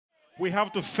We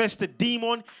have to face the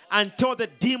demon and tell the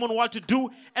demon what to do.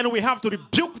 And we have to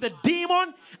rebuke the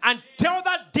demon and tell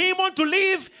that demon to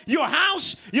leave your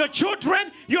house, your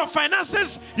children, your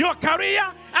finances, your career,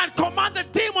 and command the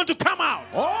demon to come out.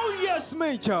 Oh, yes,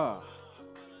 Major.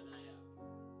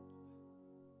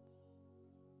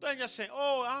 Don't just say,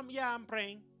 oh, I'm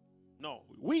praying. No,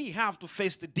 we have to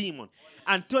face the demon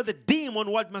and tell the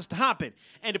demon what must happen.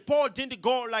 And Paul didn't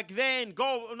go like that and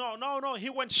go, no.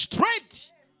 He went straight.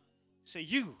 Say,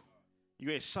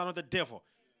 you're a son of the devil.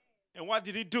 And what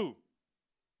did he do?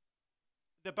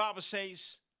 The Bible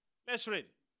says, let's read.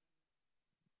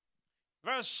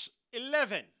 Verse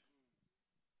 11.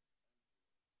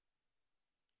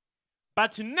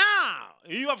 But now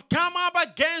you have come up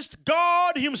against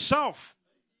God himself.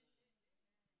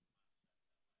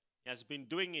 He has been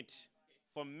doing it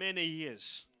for many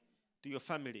years to your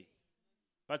family.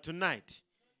 But tonight,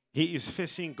 he is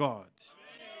facing God.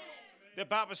 The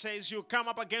Bible says you come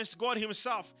up against God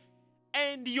himself,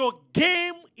 and your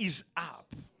game is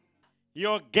up.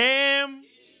 Your game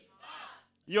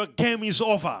is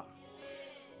over.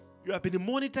 You have been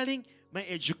monitoring my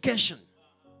education,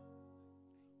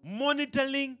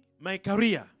 monitoring my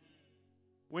career.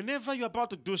 Whenever you're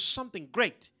about to do something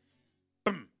great,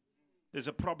 boom, there's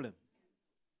a problem.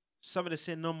 Somebody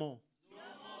say no more. No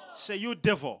more. Say, you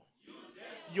devil,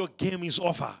 your game is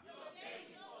over.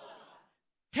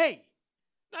 Hey,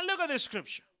 now look at this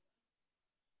scripture.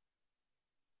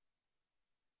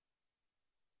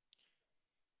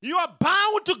 You are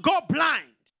bound to go blind.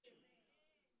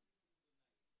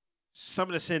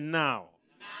 Somebody say now.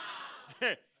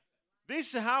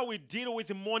 This is how we deal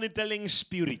with monitoring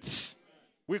spirits.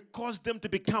 We cause them to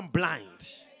become blind.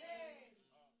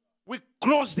 We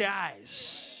close their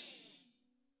eyes.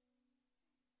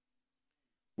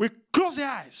 We close their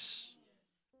eyes.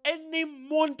 Any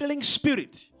monitoring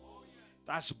spirit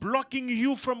that's blocking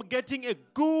you from getting a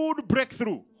good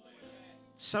breakthrough,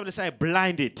 somebody say,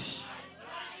 blind it.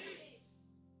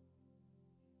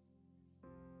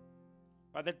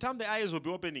 By the time the eyes will be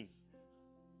opening,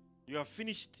 you have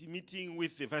finished meeting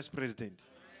with the vice president.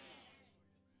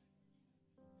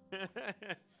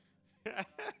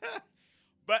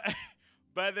 But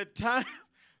by the time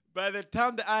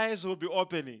the eyes will be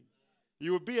opening,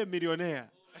 you will be a millionaire.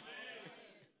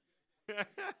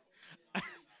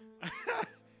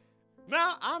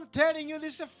 Now, I'm telling you,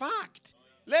 this is a fact.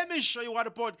 Let me show you what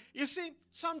the point. You see,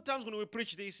 sometimes when we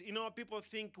preach this, people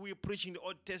think we're preaching the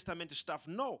Old Testament stuff.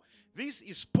 No, this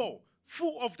is Paul,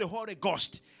 full of the Holy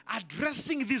Ghost,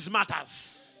 addressing these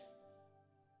matters.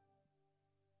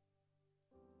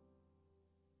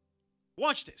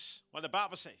 Watch this, what the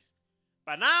Bible says.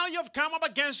 But now you've come up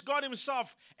against God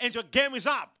himself, and your game is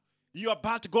up. You're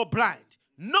about to go blind.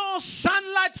 No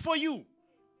sunlight for you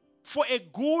for a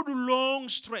good long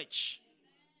stretch.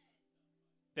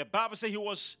 The Bible says he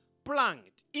was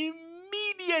plunged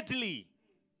immediately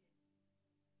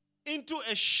into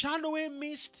a shadowy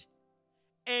mist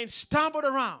and stumbled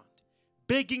around,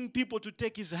 begging people to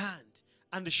take his hand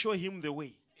and show him the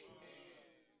way.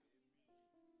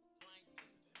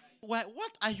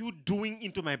 What are you doing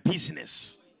into my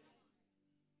business?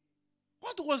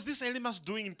 What was this Elymas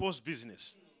doing in Paul's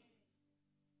business?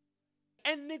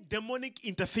 Any demonic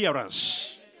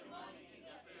interference,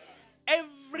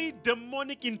 every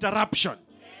demonic interruption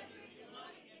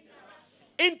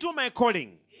into my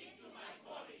calling,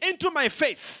 into my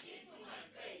faith,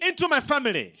 into my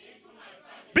family,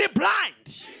 be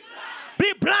blind.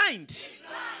 Be blind.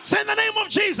 Say in the name of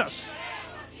Jesus.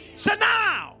 Say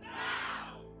now.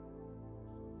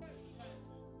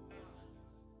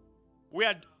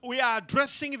 We are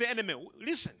addressing the enemy.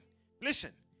 Listen.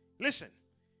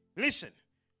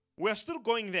 We are still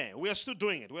going there. We are still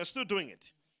doing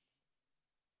it.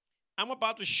 I'm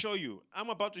about to show you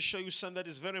something that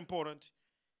is very important.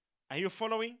 Are you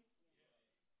following?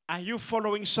 Are you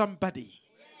following somebody?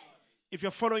 Yes. If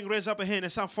you're following, raise up a hand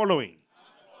and say, I'm following.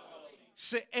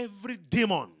 Say every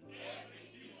demon.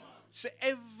 Say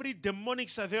every demonic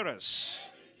surveillance.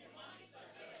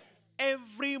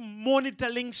 Every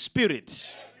monitoring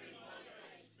spirit.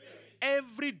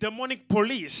 Every demonic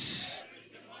police.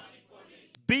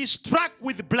 Be struck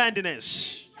with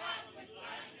blindness.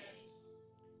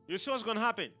 You see what's going to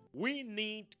happen? We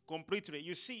need completely.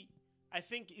 You see, I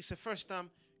think it's the first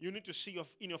time you need to see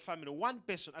in your family, one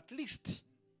person at least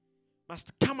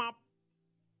must come up.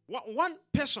 One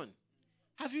person.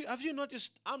 Have you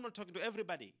noticed? I'm not talking to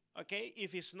everybody, okay?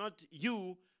 If it's not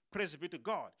you, praise be to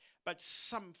God. But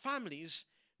some families,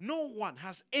 no one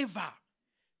has ever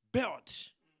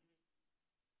built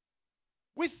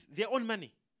with their own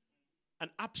money an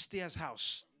upstairs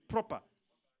house, proper.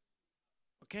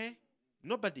 Okay?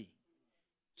 Nobody.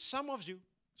 Some of you,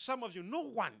 no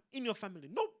one in your family,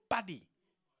 nobody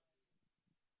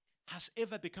has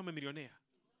ever become a millionaire.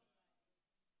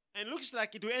 And looks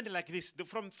like it will end like this.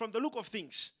 From the look of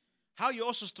things, how you're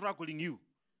also struggling you.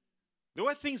 The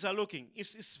way things are looking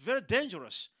is very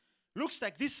dangerous. Looks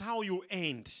like this is how you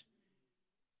end.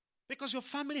 Because your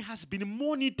family has been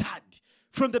monitored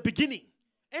from the beginning.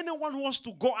 Anyone who wants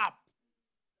to go up,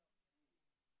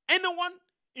 anyone,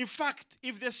 in fact,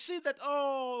 if they see that,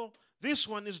 oh, this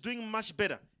one is doing much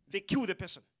better, they kill the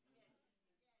person.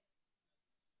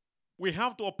 We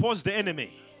have to oppose the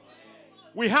enemy.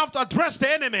 We have to address the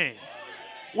enemy.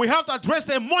 We have to address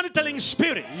the monitoring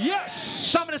spirit. Yes.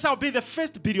 Somebody say, I'll be the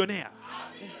first billionaire.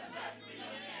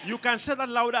 You can say that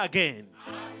louder again.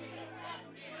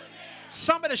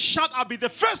 Somebody shout, I'll be the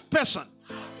first person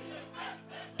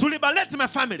to liberate my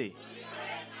family.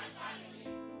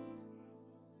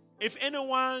 If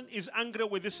anyone is angry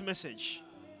with this message,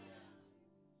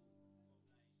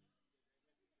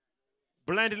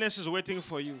 blindness is waiting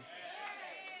for you.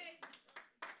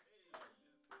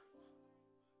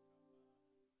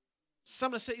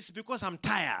 Somebody say, it's because I'm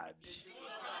tired.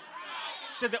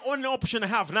 Say, the only option I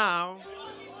have now,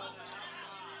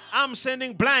 I'm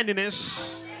sending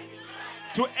blindness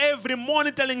to every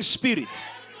monitoring spirit.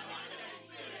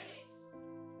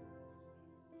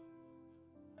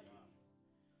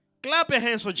 Clap your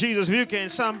hands for Jesus if you can,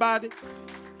 somebody.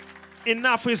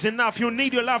 Enough is enough. You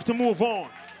need your life to move on.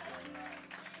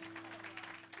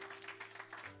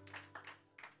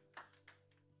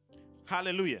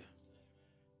 Hallelujah.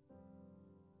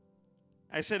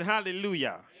 I said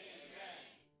hallelujah. Amen.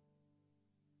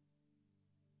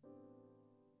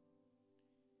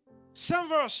 Some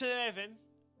verse 11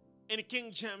 in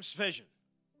King James Version.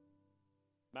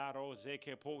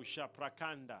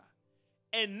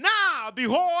 And now,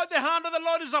 behold, the hand of the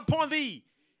Lord is upon thee,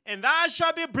 and thou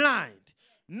shalt be blind,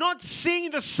 not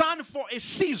seeing the sun for a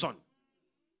season.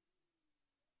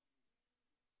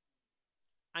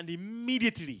 And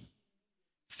immediately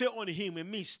fell on him a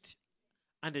mist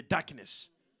and a darkness,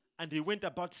 and he went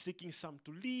about seeking some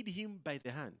to lead him by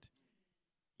the hand.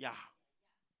 Yeah.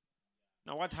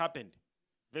 Now what happened?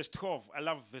 Verse 12. I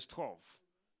love verse 12.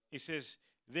 It says,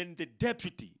 then the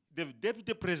deputy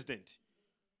president,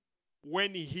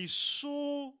 when he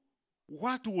saw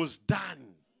what was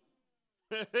done,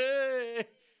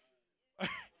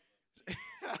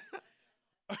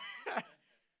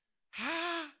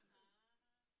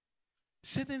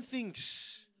 certain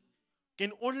things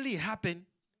can only happen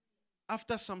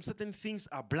after some certain things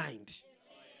are blind.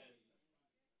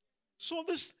 So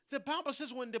the Bible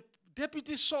says when the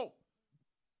deputy saw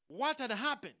what had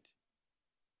happened,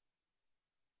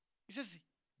 he says,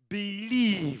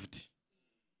 believed.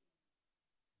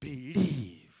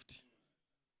 Believed.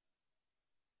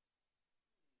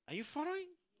 Are you following?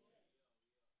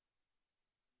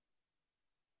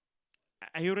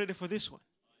 Are you ready for this one?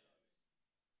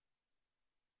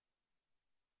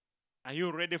 Are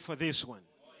you ready for this one?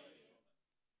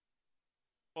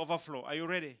 Overflow. Are you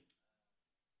ready?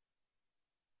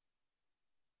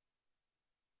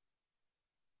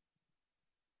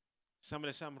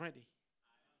 Somebody say, I'm ready.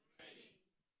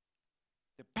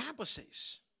 The Bible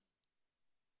says,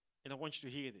 and I want you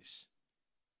to hear this.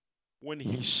 When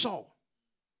he saw, he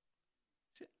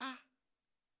said,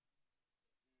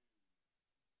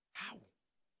 how?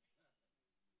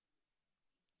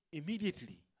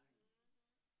 Immediately,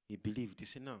 he believed. He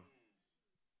said, no.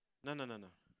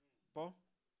 Paul,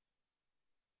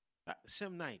 that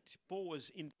same night, Paul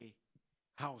was in the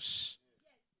house,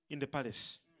 in the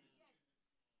palace.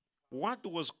 What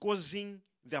was causing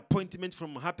the appointment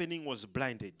from happening was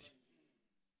blinded.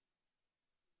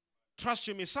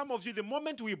 Trust me, some of you, the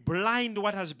moment we blind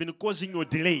what has been causing your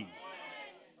delay,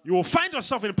 you will find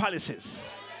yourself in palaces.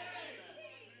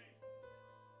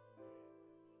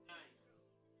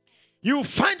 You will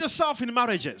find yourself in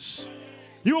marriages.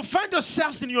 You will find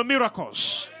yourself in your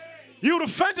miracles. You will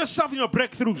find yourself in your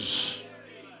breakthroughs.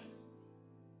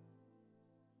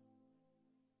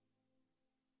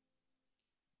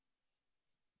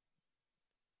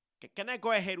 Can I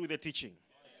go ahead with the teaching?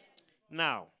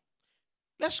 Now,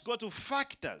 let's go to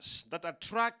factors that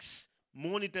attracts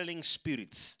monitoring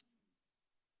spirits.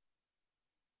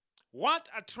 What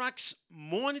attracts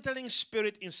monitoring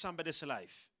spirit in somebody's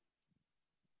life?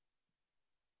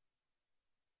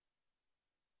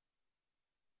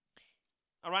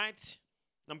 All right.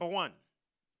 Number one,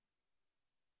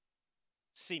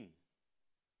 sin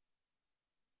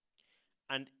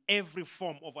and every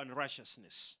form of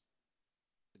unrighteousness.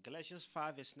 Galatians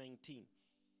 5 verse 19.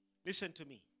 Listen to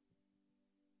me.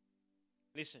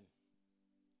 Listen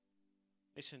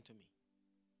to me.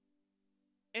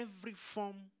 every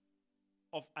form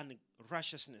of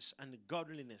unrighteousness and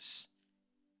godliness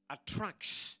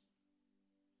attracts.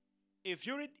 If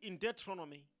you read in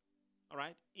Deuteronomy, all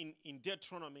right, in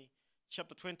Deuteronomy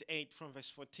chapter 28 from verse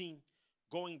 14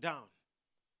 going down,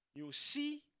 you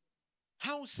see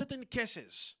how certain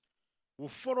cases will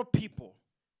follow people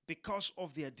because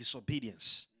of their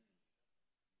disobedience.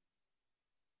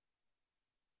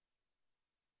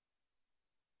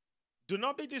 Do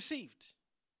not be deceived.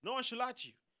 No one should lie to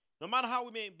you. No matter how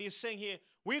we may be saying here,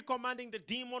 we're commanding the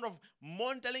demon of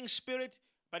monitoring spirit,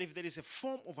 but if there is a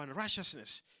form of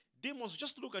unrighteousness, demons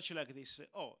just look at you like this and say,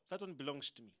 oh, that one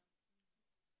belongs to me.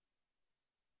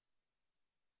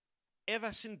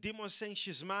 Ever seen demons saying,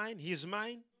 she's mine, he's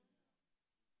mine?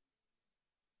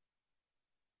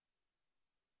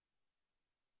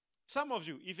 Some of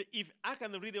you, if I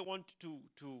can really want to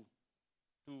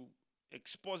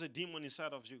expose a demon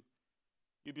inside of you,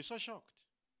 you'll be so shocked.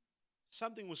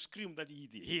 Something will scream that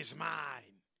he's mine.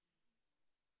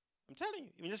 I'm telling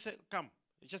you, you just say, come,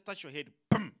 you just touch your head,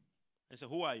 boom, and say,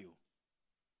 who are you?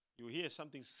 You hear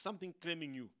something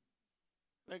claiming you.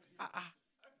 Like,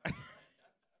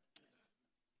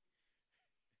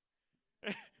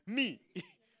 me.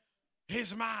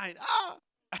 He's mine.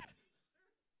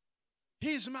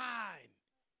 He's mine.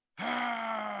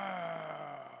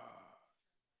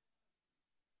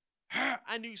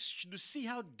 And you should see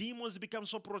how demons become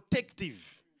so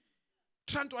protective,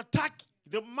 trying to attack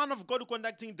the man of God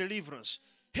conducting deliverance.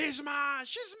 He's mine.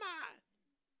 She's mine.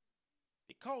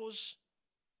 Because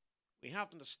we have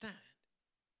to understand,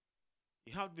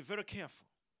 you have to be very careful.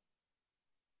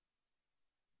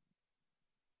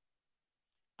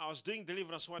 I was doing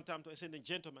deliverance one time to a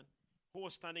gentleman who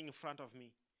was standing in front of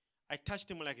me. I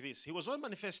touched him like this. He was not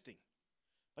manifesting,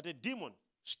 but a demon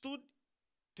stood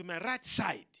to my right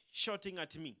side, shouting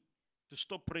at me to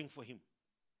stop praying for him.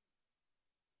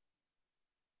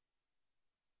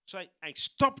 So I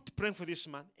stopped praying for this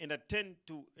man, and I turned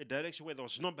to a direction where there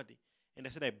was nobody. And I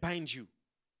said, I bind you,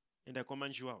 and I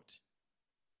command you out.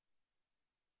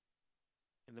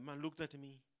 And the man looked at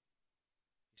me.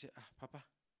 He said, Papa,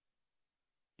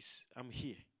 I'm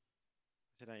here.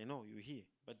 I said, I know you're here,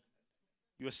 but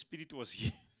your spirit was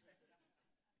here.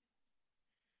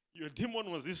 Your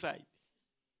demon was this side.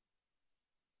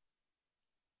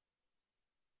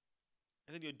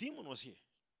 I said, your demon was here.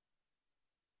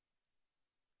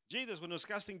 Jesus, when he was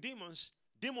casting demons,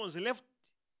 demons left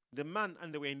the man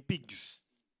and they were in pigs.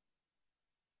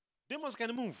 Demons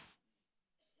can move.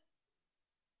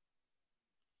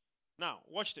 Now,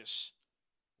 watch this.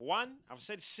 One, I've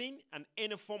said sin and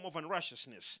any form of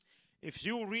unrighteousness. If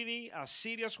you really are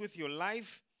serious with your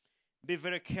life, be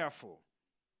very careful.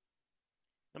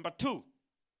 Number two,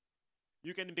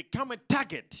 you can become a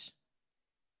target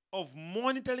of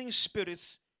monitoring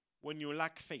spirits when you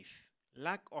lack faith.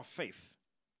 Lack of faith.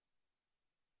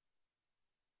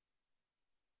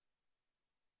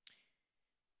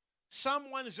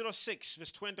 Psalm 106,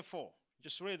 verse 24.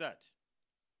 Just read that.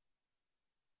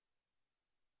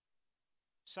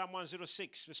 Psalm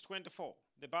 106, verse 24.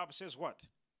 The Bible says what?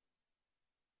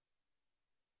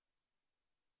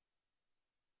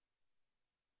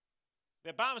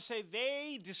 The Bible says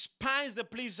they despised the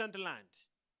pleasant land.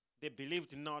 They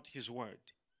believed not his word.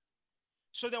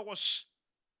 So there was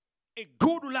a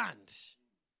good land.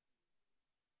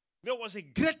 There was a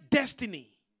great destiny.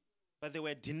 But they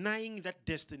were denying that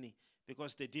destiny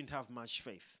because they didn't have much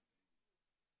faith.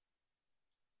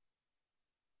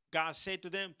 God said to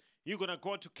them, you're going to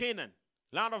go to Canaan,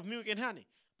 land of milk and honey.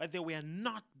 But they were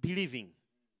not believing.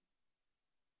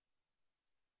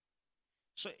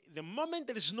 So the moment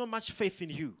there is no much faith in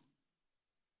you,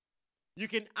 you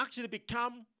can actually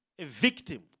become a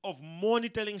victim of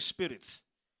monitoring spirits.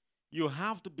 You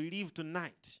have to believe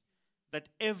tonight that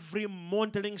every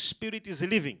monitoring spirit is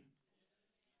living.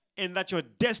 And that your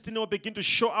destiny will begin to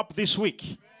show up this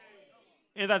week.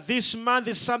 And that this month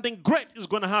is something great is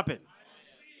going to happen.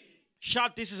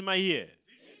 Shout, this is my year.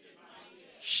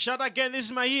 Shout again, this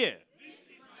is my year.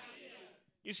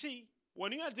 You see,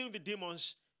 when you are dealing with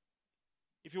demons,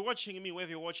 if you're watching me, wherever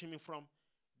you're watching me from,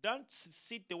 don't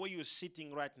sit the way you're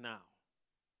sitting right now.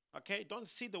 Okay? Don't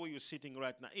sit the way you're sitting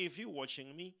right now. If you're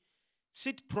watching me,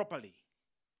 sit properly.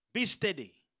 Be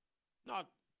steady. Not,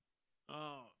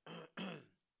 oh,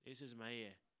 this is my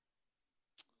year.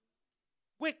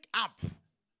 Wake up.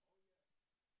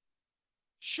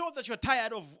 Show that you're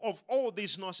tired of all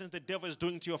this nonsense the devil is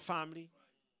doing to your family.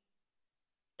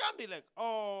 Don't be like,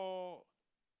 oh,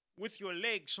 with your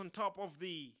legs on top of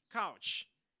the couch.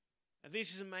 And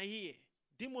this is my year.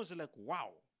 Demons are like, wow.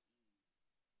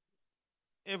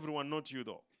 Everyone, not you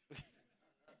though.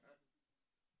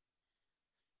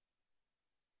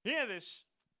 Hear this.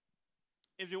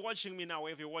 If you're watching me now,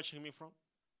 wherever you're watching me from,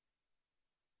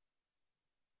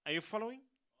 are you following?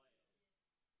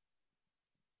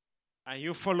 Are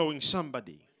you following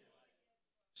somebody?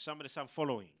 Somebody say, I'm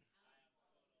following.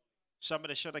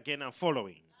 Somebody shout again, I'm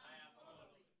following.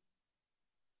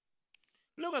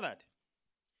 Look at that.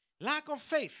 Lack of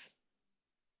faith.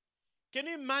 Can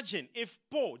you imagine if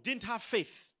Paul didn't have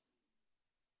faith?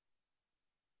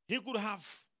 He could have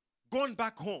gone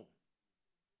back home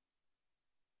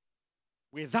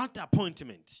without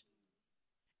appointment.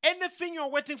 Anything you're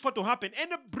waiting for to happen,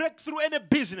 any breakthrough, any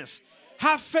business,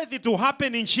 have faith it will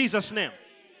happen in Jesus' name.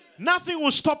 Nothing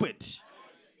will stop it.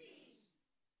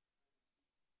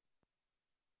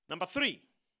 Number 3.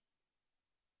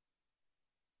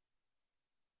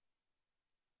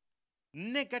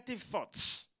 Negative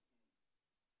thoughts.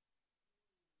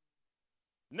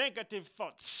 Negative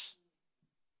thoughts.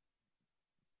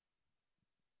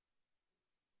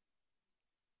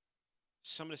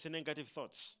 Somebody say negative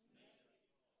thoughts.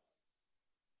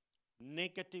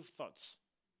 Negative thoughts.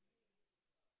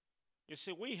 You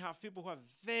see, we have people who are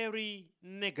very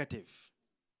negative.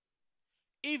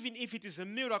 Even if it is a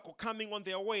miracle coming on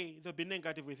their way, they'll be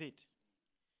negative with it.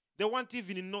 They won't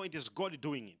even know it is God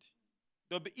doing it.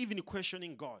 They'll be even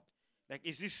questioning God. Like,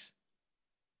 is this?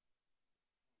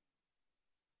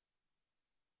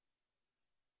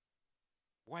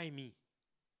 Why me?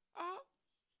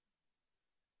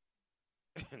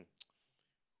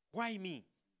 Why me?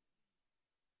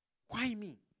 Why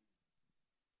me?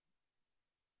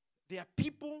 There are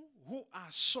people who are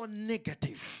so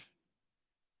negative.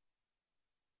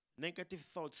 Negative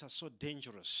thoughts are so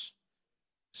dangerous.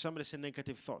 Somebody say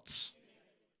negative thoughts.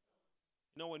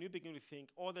 You know, when you begin to think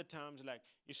all the times, like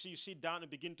you sit down and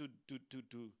begin to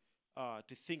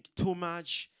think too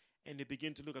much, and they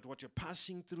begin to look at what you're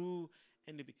passing through,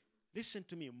 and listen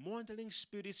to me, monitoring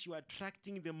spirits, you are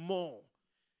attracting them more.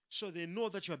 So they know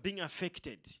that you are being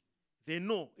affected. They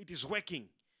know it is working.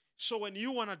 So when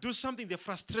you want to do something, they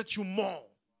frustrate you more.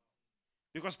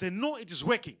 Because they know it is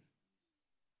working.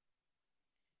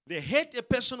 They hate a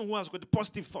person who has got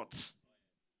positive thoughts.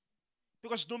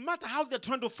 Because no matter how they're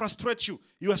trying to frustrate you,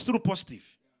 you are still positive.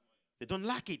 They don't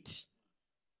like it.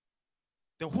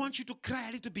 They want you to cry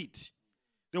a little bit.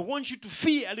 They want you to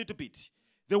fear a little bit.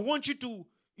 They want you to,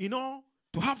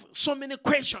 to have so many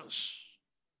questions.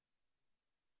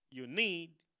 You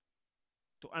need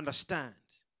to understand.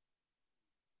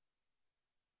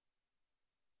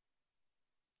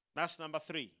 That's number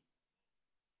 3.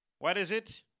 What is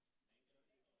it?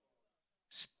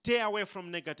 Stay away from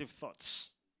negative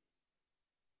thoughts.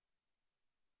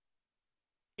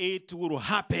 It will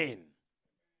happen.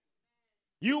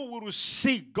 You will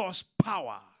see God's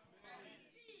power.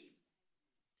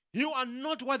 You are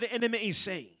not what the enemy is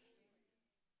saying.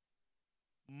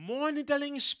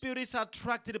 Monitoring spirits are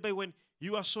attracted by when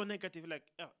you are so negative. Like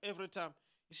every time,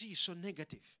 you see, you're so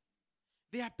negative.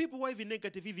 There are people who are even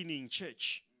negative even in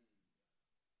church.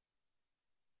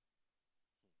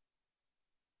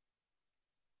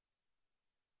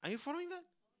 Are you following that?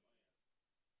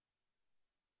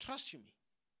 Trust you me.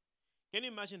 Can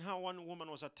you imagine how one woman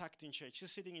was attacked in church?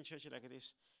 She's sitting in church like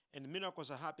this, and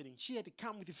miracles are happening. She had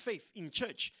come with faith in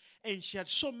church, and she had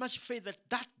so much faith that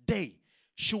that day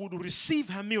she would receive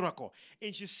her miracle.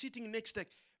 And she's sitting next to her.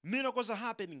 Miracles are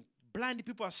happening. Blind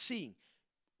people are seeing.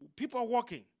 People are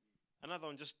walking. Another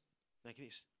one just like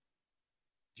this.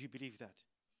 Do you believe that?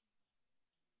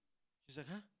 She's like,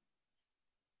 huh?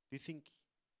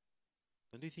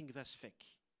 Don't you think that's fake?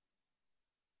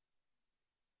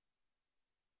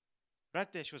 Right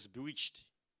there, she was bewitched.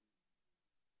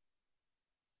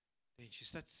 Then she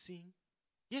started seeing.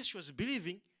 Yes, she was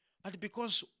believing, but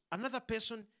because another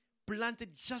person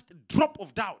planted just a drop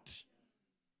of doubt.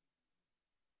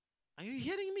 Are you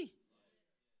hearing me?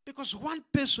 Because one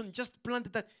person just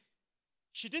planted that.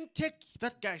 She didn't take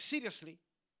that guy seriously,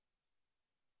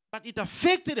 but it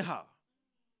affected her.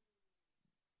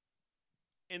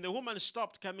 And the woman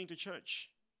stopped coming to church.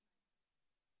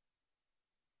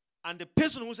 And the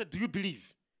person who said, do you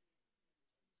believe?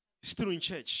 Is still in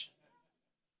church.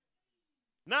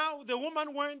 Now the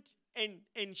woman went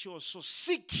and she was so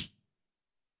sick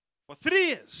for 3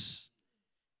 years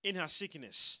in her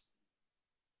sickness.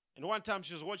 And one time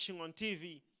she was watching on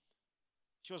TV.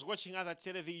 She was watching other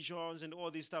televisions and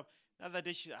all this stuff. The other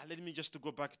day she said, let me just to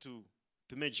go back to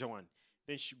Major One.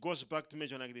 Then she goes back to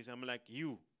Major One like this. I'm like,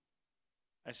 you.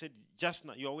 I said, just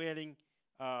now, you're wearing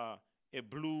a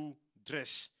blue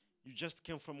dress. You just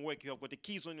came from work. You have got the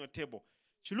keys on your table.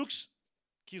 She looks,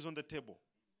 keys on the table.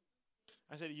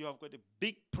 I said, you have got a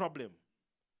big problem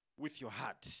with your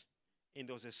heart. and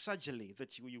there was a surgery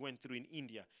that you went through in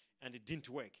India and it didn't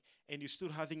work, and you're still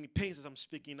having pains as I'm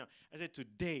speaking now. I said,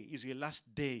 today is your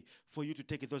last day for you to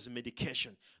take those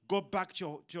medication. Go back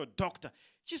to your doctor.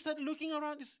 She started looking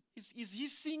around. Is he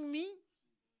seeing me?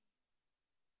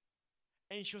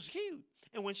 And she was healed.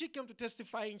 And when she came to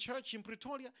testify in church in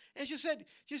Pretoria, and she said,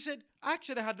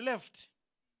 actually I had left.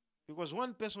 Because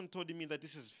one person told me that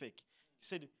this is fake. He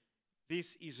said,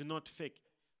 this is not fake.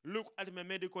 Look at my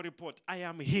medical report. I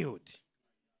am healed.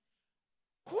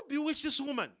 Who bewitched this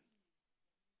woman?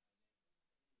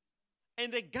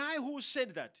 And the guy who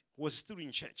said that was still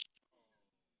in church.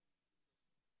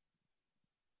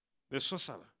 The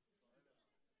sorcerer.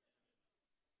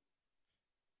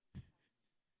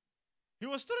 He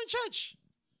was still in church.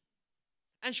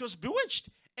 And she was bewitched.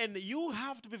 And you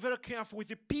have to be very careful with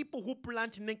the people who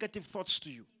plant negative thoughts to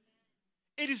you.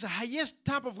 It is the highest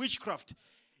type of witchcraft.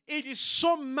 It is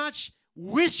so much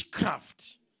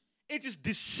witchcraft. It is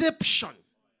deception.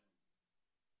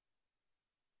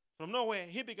 From nowhere,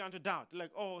 he began to doubt.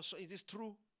 Like, oh, so is this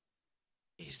true?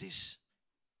 Is this?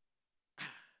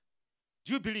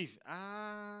 Do you believe?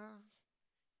 I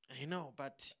know,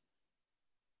 but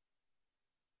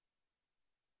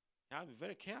you have to be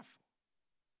very careful.